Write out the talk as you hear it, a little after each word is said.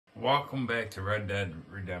Welcome back to Red Dead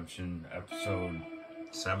Redemption episode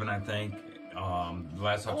 7, I think. The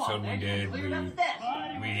last episode we did, we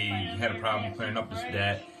had a problem clearing up his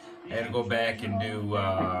debt. I had to go back and do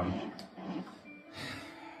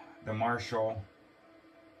the Marshal,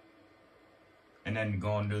 and then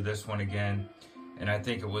go and do this one again. And I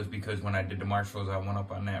think it was because when I did the Marshals, I went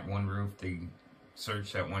up on that one roof to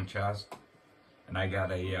search that one chest, and I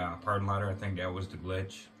got a pardon letter. I think that was the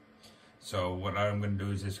glitch. So what I'm going to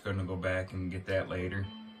do is just going to go back and get that later.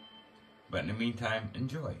 But in the meantime,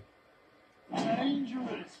 enjoy.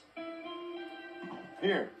 Dangerous.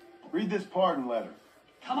 Here, read this pardon letter.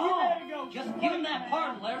 Come on, just give him that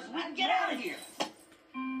pardon letter so we can get out of here.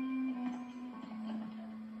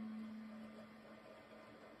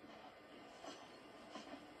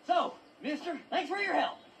 So, mister, thanks for your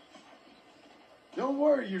help. Don't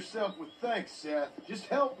worry yourself with thanks, Seth. Just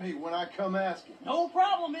help me when I come asking. No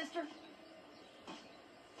problem, mister.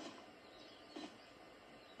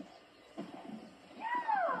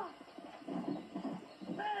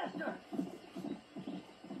 Faster!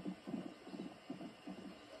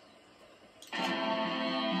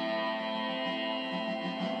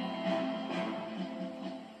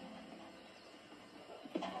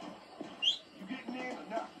 You getting in or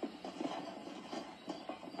not?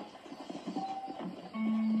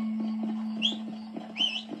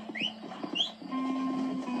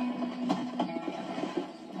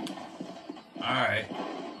 Alright.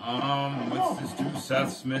 Let's just do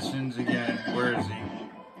Seth's missions again. Where is he?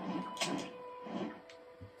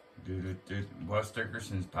 Wes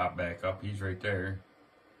Dickerson's popped back up. He's right there.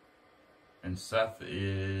 And Seth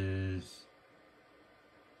is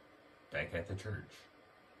back at the church.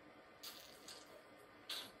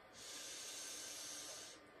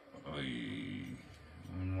 Where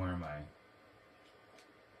am I?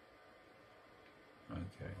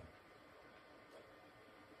 Okay.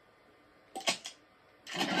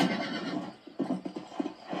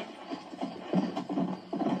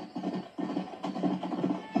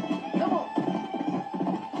 Come on.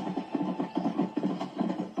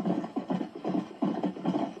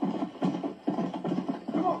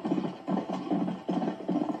 Come on.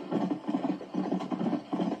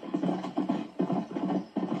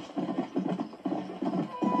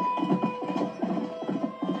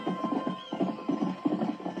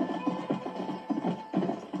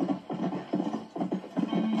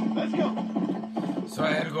 Let's go. So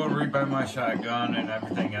I had to go rebuy my shotgun and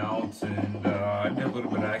everything else, and I did a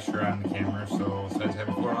little bit extra on the camera. So it says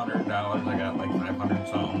having $400, I got like 500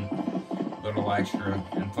 something, little extra,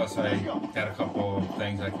 and plus I got a couple of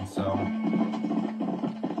things I can sell.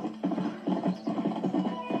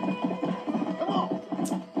 Come on.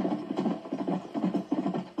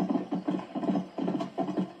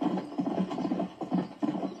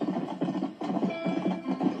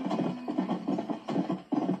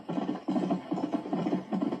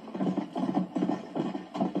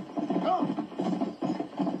 Come.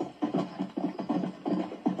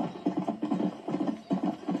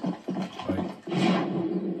 Like,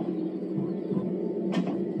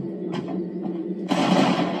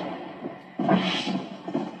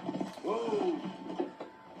 Whoa.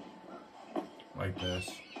 like this,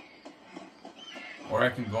 or I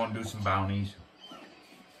can go and do some bounties.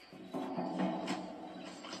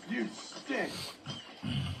 You stink.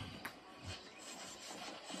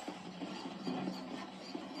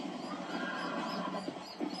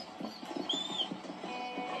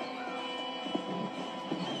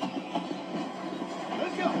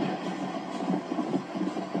 Let's go.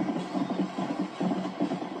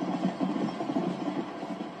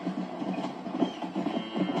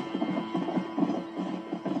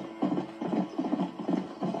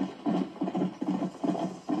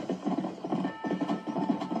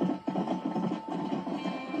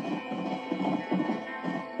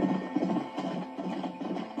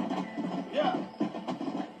 Yeah.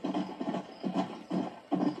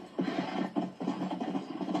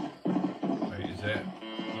 Wait, is that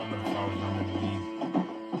one that falls underneath?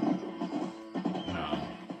 No.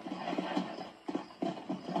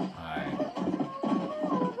 Alright.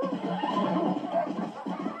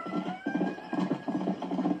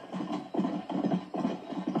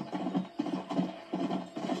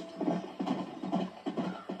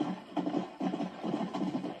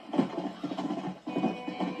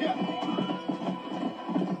 Yeah.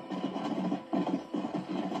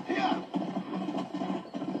 Yeah.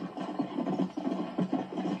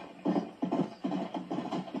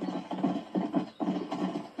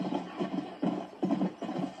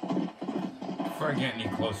 Before I get any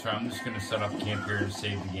closer, I'm just going to set up camp here to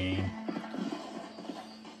save the game.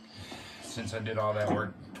 Since I did all that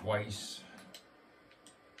work twice.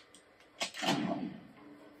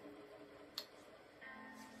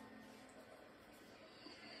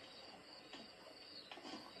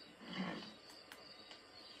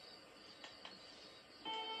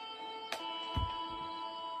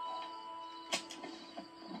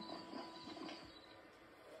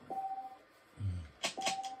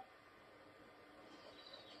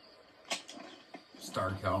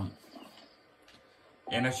 star count.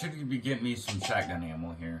 And I should be getting me some shotgun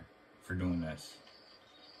ammo here for doing this.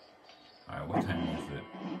 Alright, what time is it?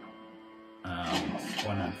 It's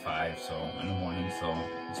going on 5, so in the morning, so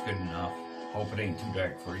it's good enough. Hope it ain't too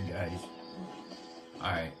dark for you guys.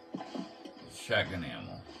 Alright, shotgun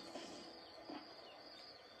ammo.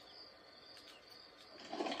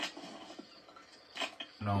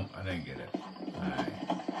 No, I didn't get it. Alright.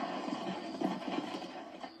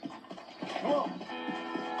 Come on.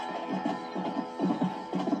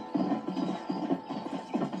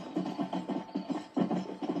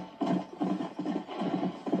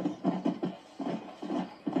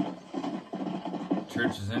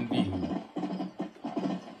 Church is in view.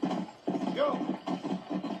 Go.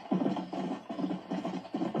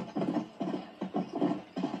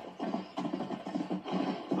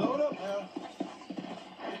 Load up now.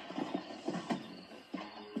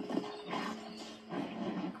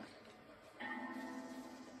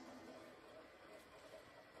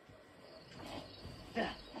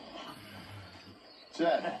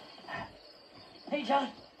 Seth, Hey, John.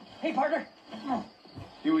 Hey, partner.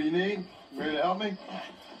 you what you need? Ready to help me?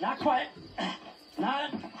 Not quite.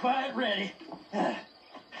 Not quite ready.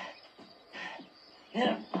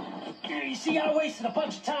 Yeah. You see, I wasted a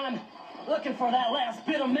bunch of time looking for that last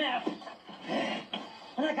bit of map.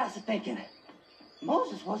 And I got to thinking,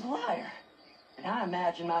 Moses was a liar. And I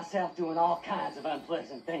imagined myself doing all kinds of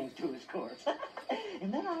unpleasant things to his corpse.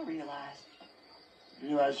 And then I realized, You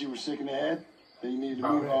realized you were sick in the head? That you needed to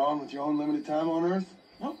Oh, move yeah. on with your own limited time on Earth?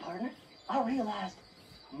 no, partner, I realized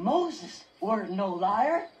Moses weren't no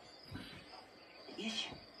liar. The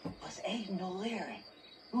issue was Aiden O'Leary,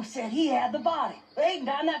 who said he had the body. Aiden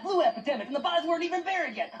died in that flu epidemic, and the bodies weren't even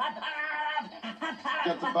buried yet.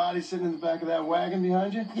 Got the body sitting in the back of that wagon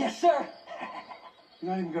behind you? Yes, sir. You're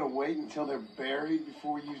not even gonna wait until they're buried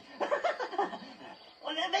before you...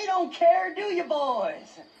 Well, they don't care, do you,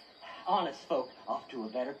 boys? Honest folk off to a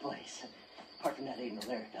better place. Apart from that Aiden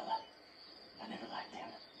O'Leary fella, I never liked him.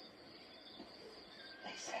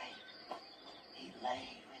 They say he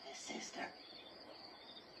lay with his sister.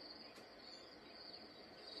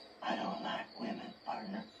 I don't like women,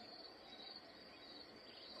 partner.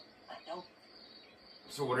 I don't.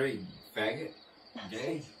 So what are you, faggot? Not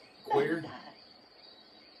Gay? since Queer? they died.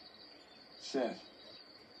 Seth,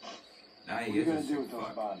 Nah, what he are you is gonna a do with sick those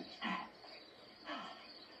fuck. bodies?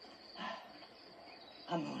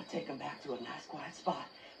 I'm gonna take them back to a nice quiet spot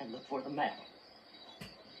and look for the map.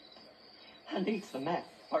 I needs the map,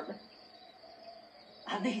 partner.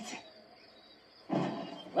 I needs it.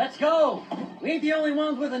 Let's go! We ain't the only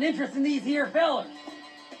ones with an interest in these here fellers.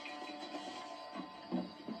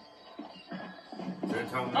 They're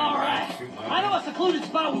telling me All to right. shoot my I know a secluded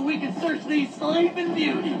spot where we can search these sleeping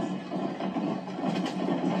beauties.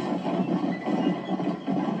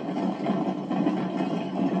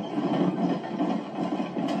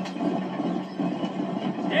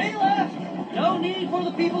 Stay left. No need for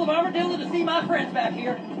the people of Armadillo to see my friends back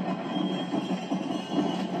here.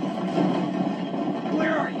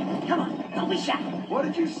 Where are you? Come on, don't be shy. What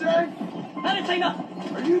did you say? I didn't say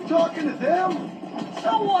nothing. Are you talking to them?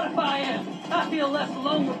 So what if I am? I feel less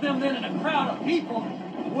alone with them than in a crowd of people.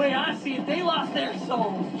 The way I see it, they lost their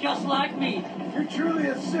souls, just like me. You're truly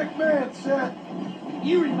a sick man, Seth.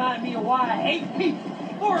 You remind me of why I hate people.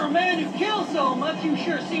 For a man who kills so much, you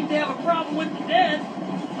sure seem to have a problem with the dead.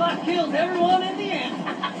 I killed everyone in the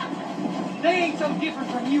end. They ain't so different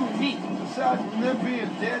from you and me. Aside from them being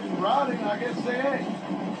dead and rotting, I guess they ain't.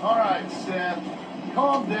 All right, Seth,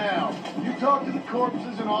 calm down. You talk to the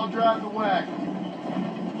corpses and I'll drive the wagon.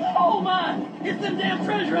 Oh my! It's them damn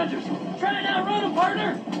treasure hunters! Try and outrun them,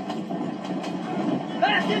 partner!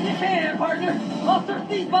 Fast as you can, partner! I'll search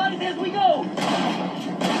these bodies as we go!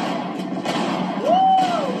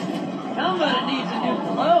 Woo! Somebody needs a new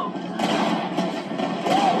cologne.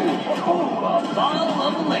 Oh, a bottle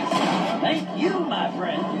of elixir. Thank you, my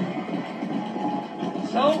friend.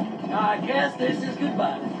 So, I guess this is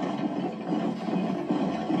goodbye.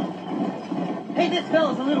 Hey, this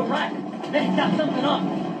fella's a little right. Then he's got something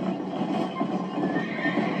on.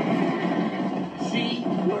 See,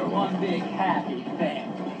 we're one big happy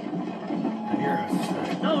family. You're a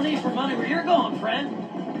sick. No need for money where you're going, friend.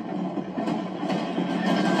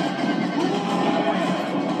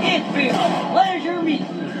 It's been a pleasure meeting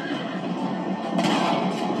you.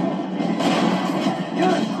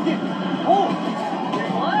 Just sit. Oh,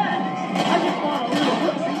 relax. I just want a little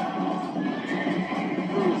look.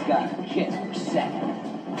 Who's got a kiss for second?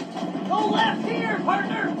 Go left here,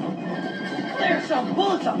 partner. There's some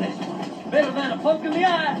bullets on this one. Better than a poke in the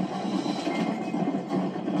eye.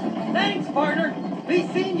 Thanks, partner. Be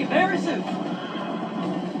seeing you very soon.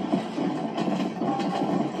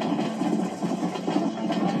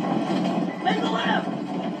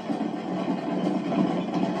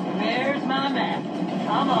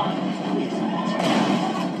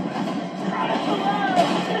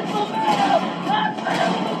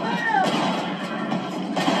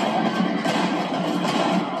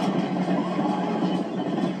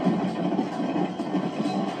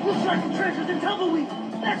 tumbleweed.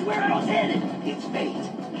 That's where I was headed. It's fate.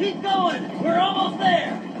 Keep going. We're almost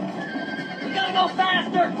there. We gotta go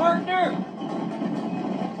faster, partner.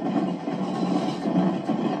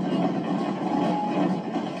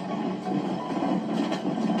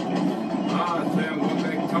 Sam, one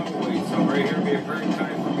big tumbleweed. So right here would be a great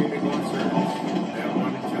time for me to go and search that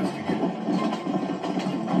one investigator.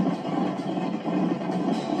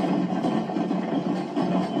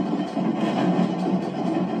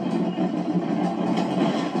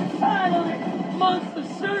 Finally, months of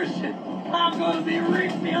searching. I'm gonna be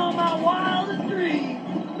rich beyond my wildest dreams.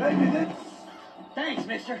 Maybe that's... Thanks,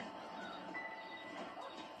 mister.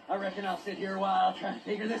 I reckon I'll sit here a while trying to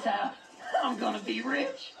figure this out. I'm gonna be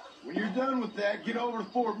rich. When you're done with that, get over to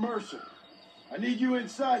Fort Mercer. I need you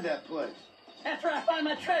inside that place. After I find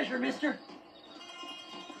my treasure, mister.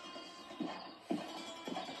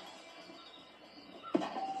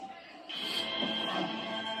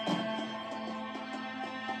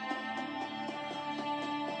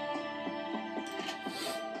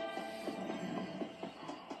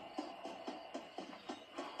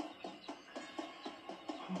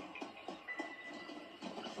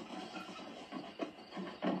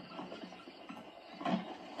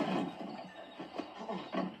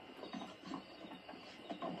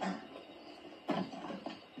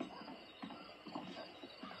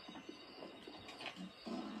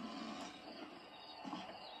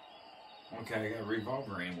 Okay, I got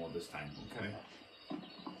revolver ammo this time. Okay.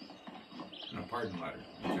 And a pardon letter.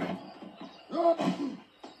 Okay.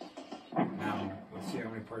 Now, let's see how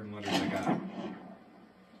many pardon letters I got.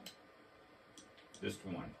 Just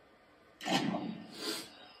one.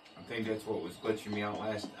 I think that's what was glitching me out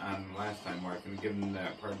last time, where I can give them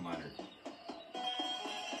that pardon letter.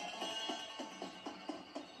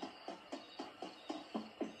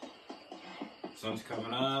 Sun's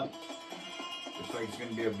coming up. Looks like it's going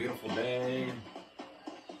to be a beautiful day.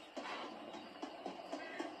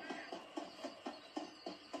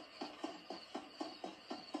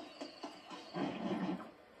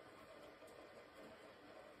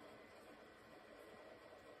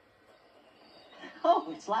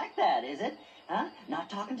 Oh, it's like that, is it? Huh? Not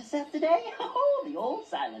talking to Seth today? Oh, the old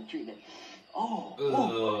silent treatment. Oh,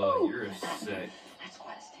 You're a sick. That's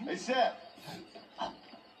quite a Hey, stimulus. Seth.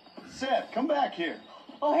 Seth, come back here.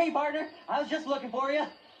 Oh, hey, partner. I was just looking for you.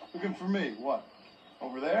 Looking for me. What?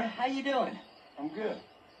 Over there? How you doing? I'm good.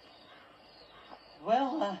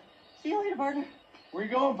 Well, see you later, partner. Where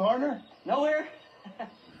you going, partner? Nowhere.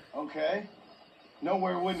 Okay.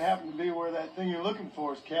 Nowhere wouldn't happen to be where that thing you're looking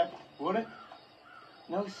for is kept, would it?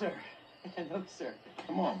 No, sir. No, sir.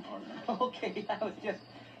 Come on, partner. Okay, I was just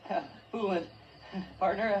fooling.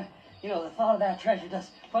 Partner, you know, the thought of that treasure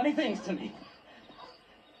does funny things to me.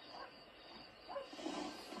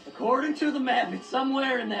 According to the map, it's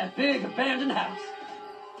somewhere in that big abandoned house.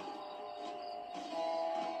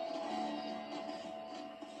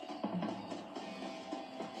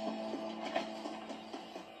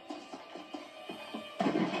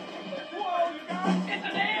 Whoa, you guys! It's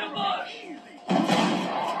an ambush!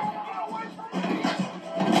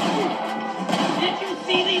 Did you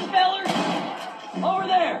see these fellers? Over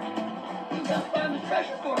there! You gotta find the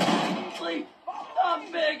treasure for me. Please,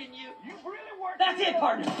 I'm begging you. You really worked. That's it,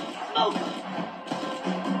 partner. Smoke 'em.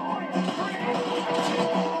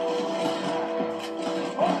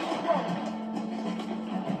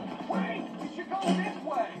 Wait, we should go this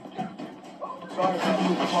way. Sorry about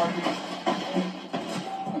this, partner.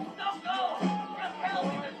 Don't go! Just help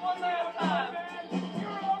me this one last time.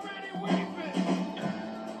 You're already weeping.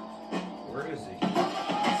 Where is he?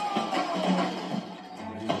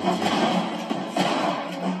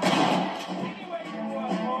 Anyway, you are,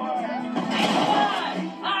 boy. Why?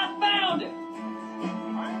 I found it!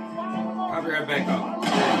 I'll be right back up.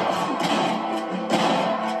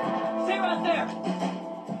 Stay right there!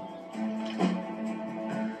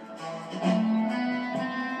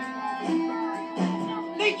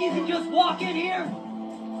 Think you can just walk in here?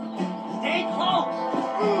 Stay close!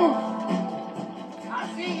 I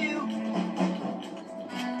see you!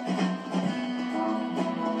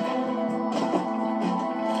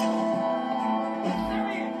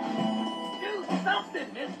 Serious! Do something,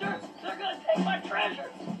 mister! They're gonna take my treasure!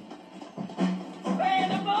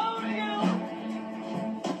 Pandemonium!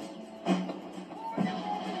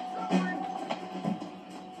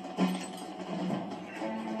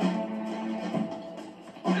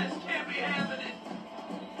 This can't be happening!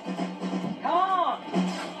 Come on!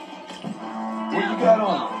 What you got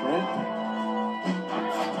on, friend?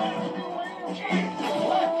 Jeez,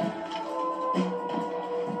 what?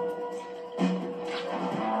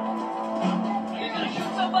 You gonna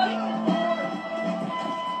shoot somebody?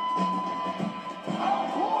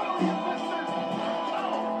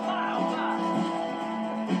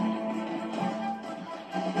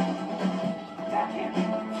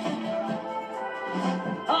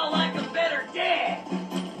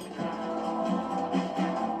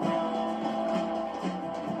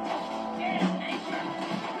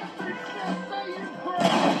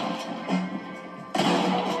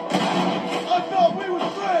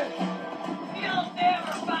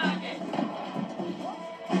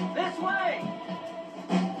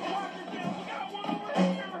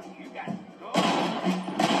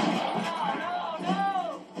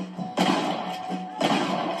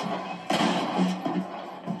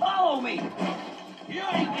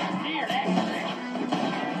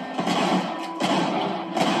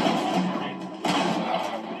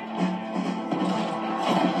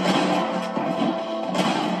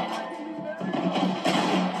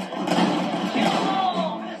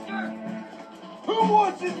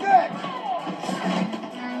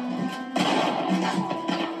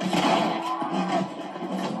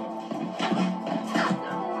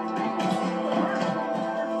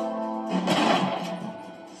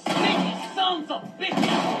 sons of bitches!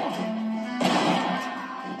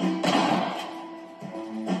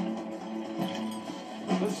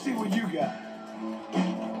 Let's see what you got.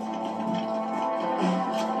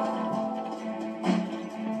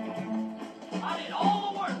 I did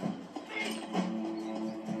all the work. Me.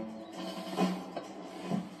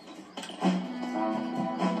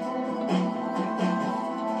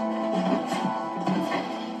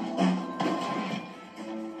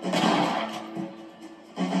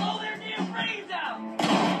 Blow their damn brains out!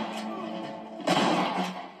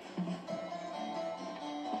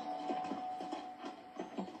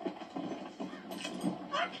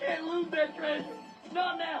 I can't lose that treasure.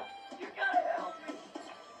 Not now. You gotta help me.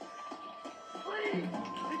 Please,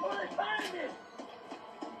 before they find it.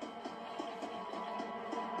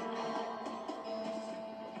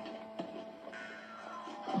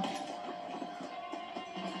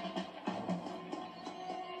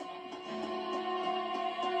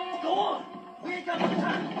 Go on. We ain't got much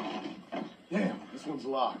time. Damn, this one's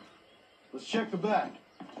locked. Let's check the back.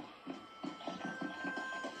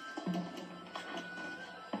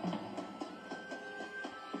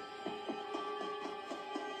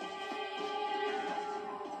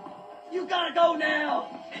 You gotta go now.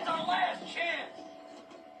 It's our last chance.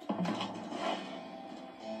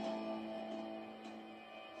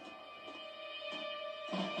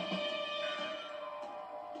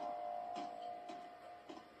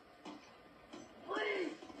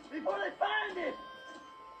 Please, before they find it.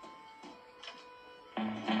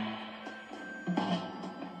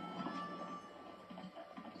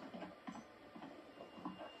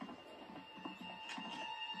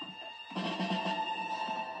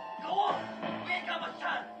 Go on. We ain't got much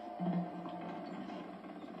time. We gotta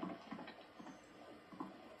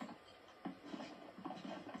go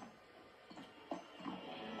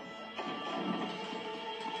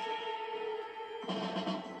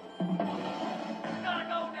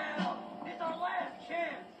now.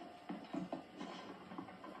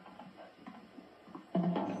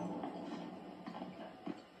 It's our last chance.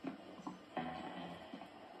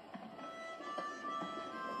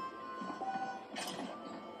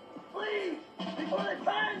 Please, before they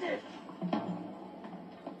find it.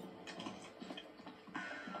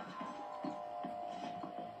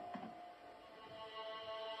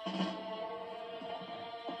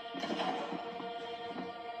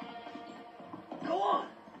 Go on.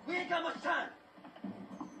 We ain't got much time.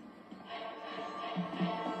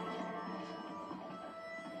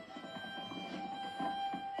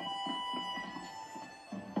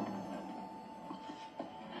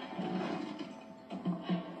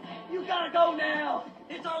 You gotta go now.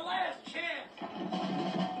 It's our last chance.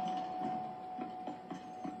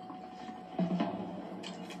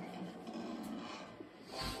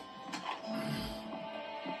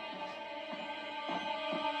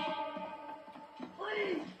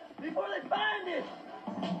 Please, before they find it.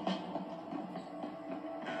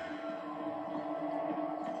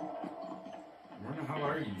 Where the hell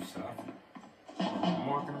are you, Seth? I'm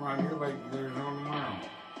walking around here like there's no tomorrow.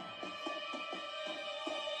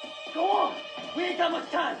 Go on. We ain't got much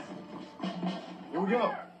time. Here we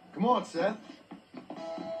go. Come on, Seth.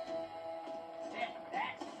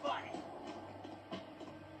 That's funny.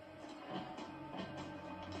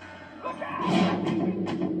 Look out!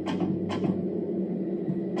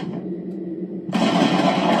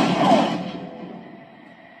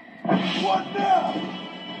 What now?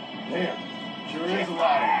 Damn, sure is a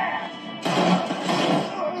ladder.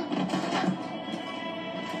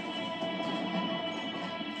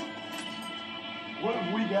 What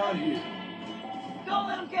have we got here? Don't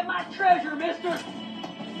let them get my treasure, mister.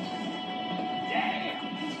 Damn.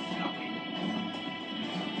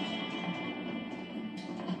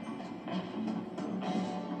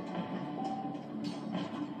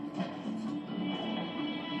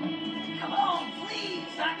 Come on, please.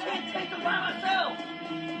 I can't take them by myself.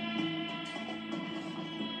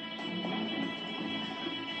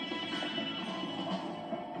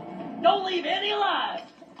 Don't leave any alive.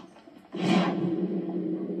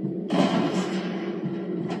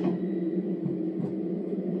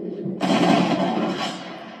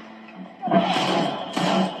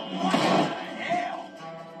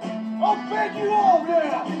 I'll beg you all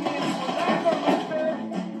now!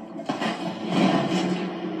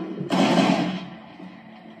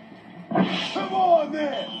 Come on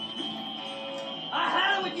then! I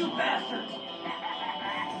had it with you bastards.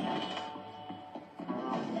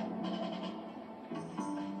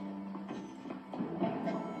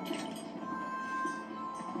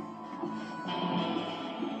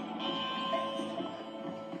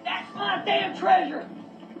 That's my damn treasure.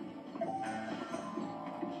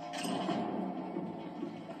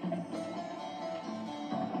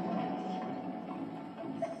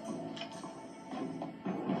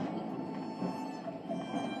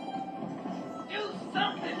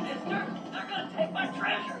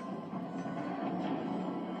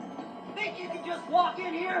 think you can just walk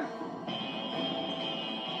in here?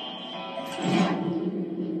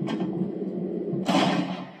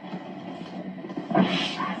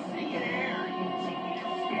 I see you there, you cheeky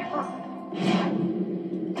little skipper.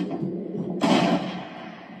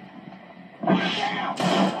 Put him down!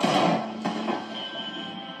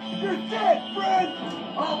 You're dead, Fred!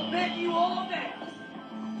 I'll bet you all down.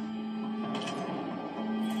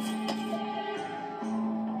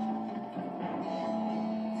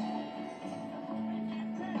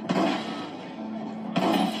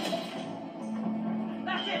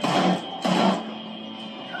 That's it.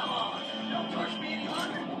 Come on, don't touch me any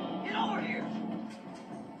longer. Get over here.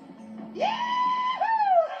 Yahoo!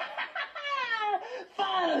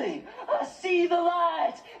 Finally, I see the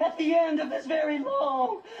light at the end of this very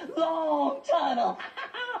long, long tunnel.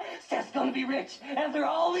 Seth's gonna be rich after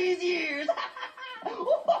all these years.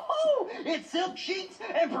 Woo-hoo-hoo! It's silk sheets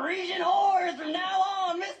and Parisian whores from now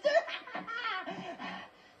on, mister.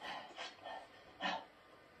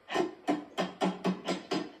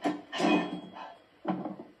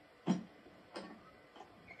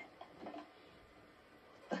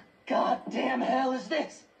 The goddamn hell is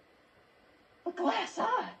this? A glass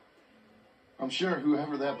eye. I'm sure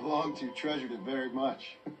whoever that belonged to treasured it very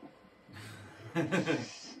much.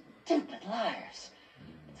 Stupid liars.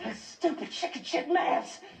 Those stupid chicken shit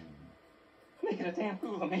maps. Making a damn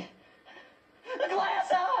fool of me. A glass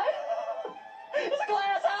eye! It's a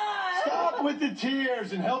glass eye! Stop with the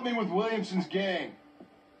tears and help me with Williamson's gang.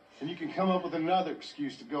 And you can come up with another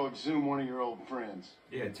excuse to go exhume one of your old friends.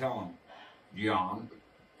 Yeah, tell him, John.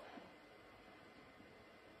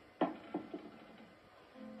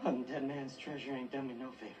 Hunting dead man's treasure ain't done me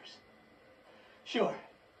no favors. Sure.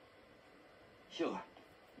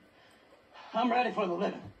 I'm ready for the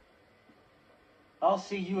living. I'll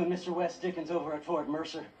see you and Mr. West Dickens over at Fort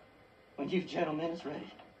Mercer when you gentlemen is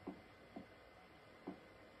ready.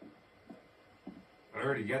 I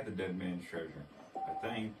already got the dead man's treasure. I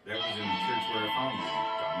think that was in the church where I found you,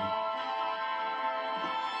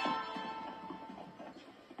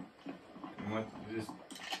 dummy. And what this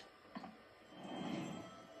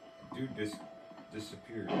dude just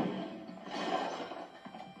disappeared. Okay.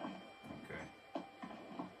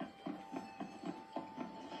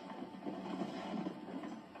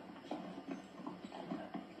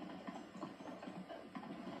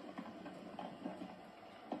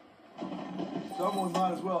 Someone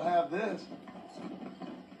might as well have this.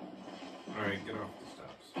 Alright, get off the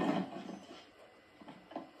steps. Alright,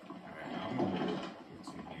 I'm gonna look what's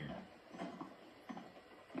in here.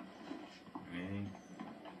 Anything?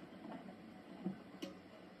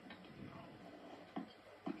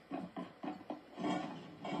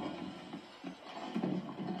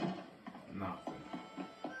 No. Nothing.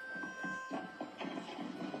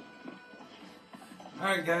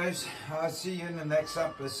 Alright guys, I'll see you in the next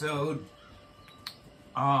episode.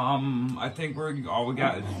 I think all we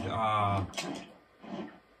got is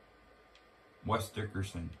West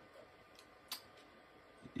Dickerson.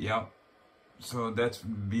 Yep. So that's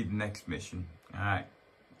be the next mission. Alright.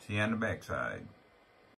 See you on the backside.